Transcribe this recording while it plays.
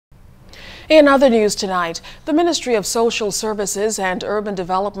In other news tonight, the Ministry of Social Services and Urban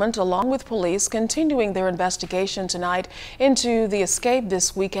Development, along with police, continuing their investigation tonight into the escape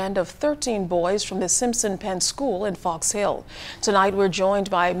this weekend of 13 boys from the Simpson Penn School in Fox Hill. Tonight, we're joined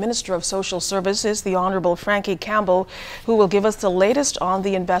by Minister of Social Services, the Honorable Frankie Campbell, who will give us the latest on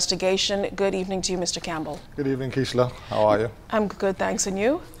the investigation. Good evening to you, Mr. Campbell. Good evening, Keishla. How are you? I'm good, thanks. And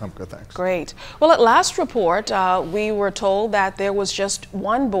you? I'm good, thanks. Great. Well, at last report, we were told that there was just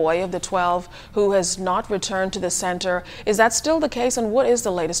one boy of the 12 who has not returned to the center. Is that still the case, and what is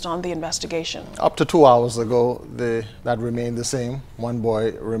the latest on the investigation? Up to 2 hours ago, that remained the same. One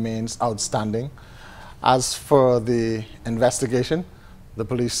boy remains outstanding. As for the investigation, the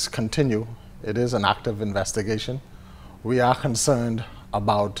police continue. It is an active investigation. We are concerned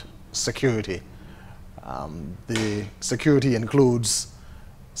about security. The security includes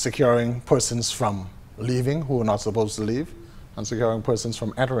securing persons from leaving who are not supposed to leave, and securing persons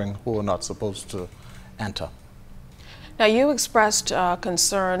from entering who are not supposed to enter. Now, you expressed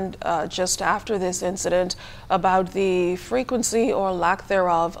concern just after this incident about the frequency or lack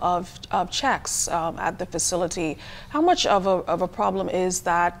thereof of checks at the facility. How much of a problem is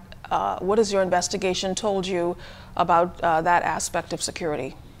that? What has your investigation told you about that aspect of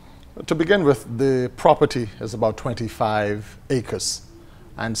security? To begin with, the property is about 25 acres.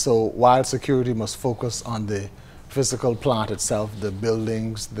 And so while security must focus on the physical plant itself, the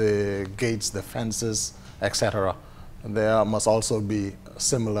buildings, the gates, the fences, etc., there must also be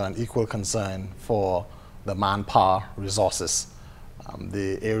similar and equal concern for the manpower resources.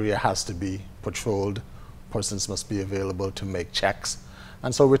 The area has to be patrolled. Persons must be available to make checks.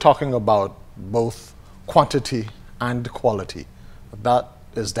 And so we're talking about both quantity and quality. That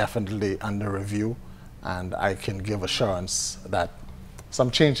is definitely under review, and I can give assurance that some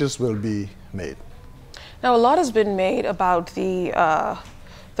changes will be made. Now, a lot has been made about the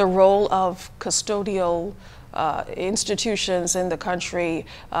role of custodial institutions in the country,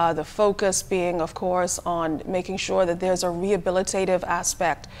 the focus being, of course, on making sure that there's a rehabilitative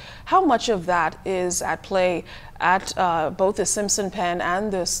aspect. How much of that is at play at both the Simpson Penn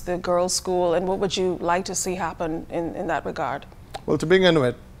and the girls' school, and what would you like to see happen in that regard? Well, to begin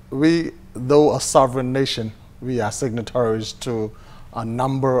with, we, though a sovereign nation, we are signatories to a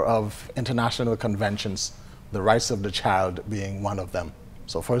number of international conventions, the rights of the child being one of them.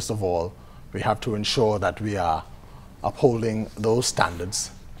 So first of all, we have to ensure that we are upholding those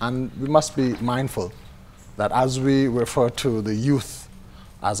standards. And we must be mindful that as we refer to the youth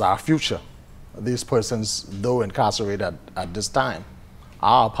as our future, these persons, though incarcerated at this time,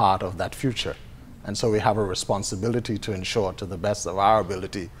 are a part of that future. And so we have a responsibility to ensure, to the best of our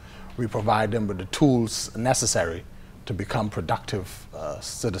ability, we provide them with the tools necessary to become productive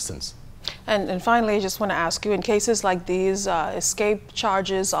citizens. And finally, I just want to ask you, in cases like these, escape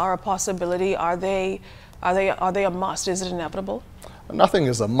charges are a possibility. Are they a must? Is it inevitable? Nothing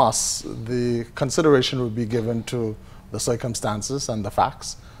is a must. The consideration will be given to the circumstances and the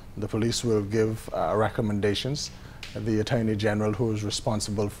facts. The police will give recommendations. The Attorney General, who is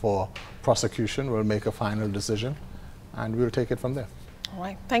responsible for prosecution, will make a final decision, and we'll take it from there. All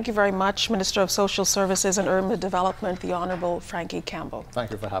right. Thank you very much, Minister of Social Services and Urban Development, the Honorable Frankie Campbell.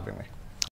 Thank you for having me.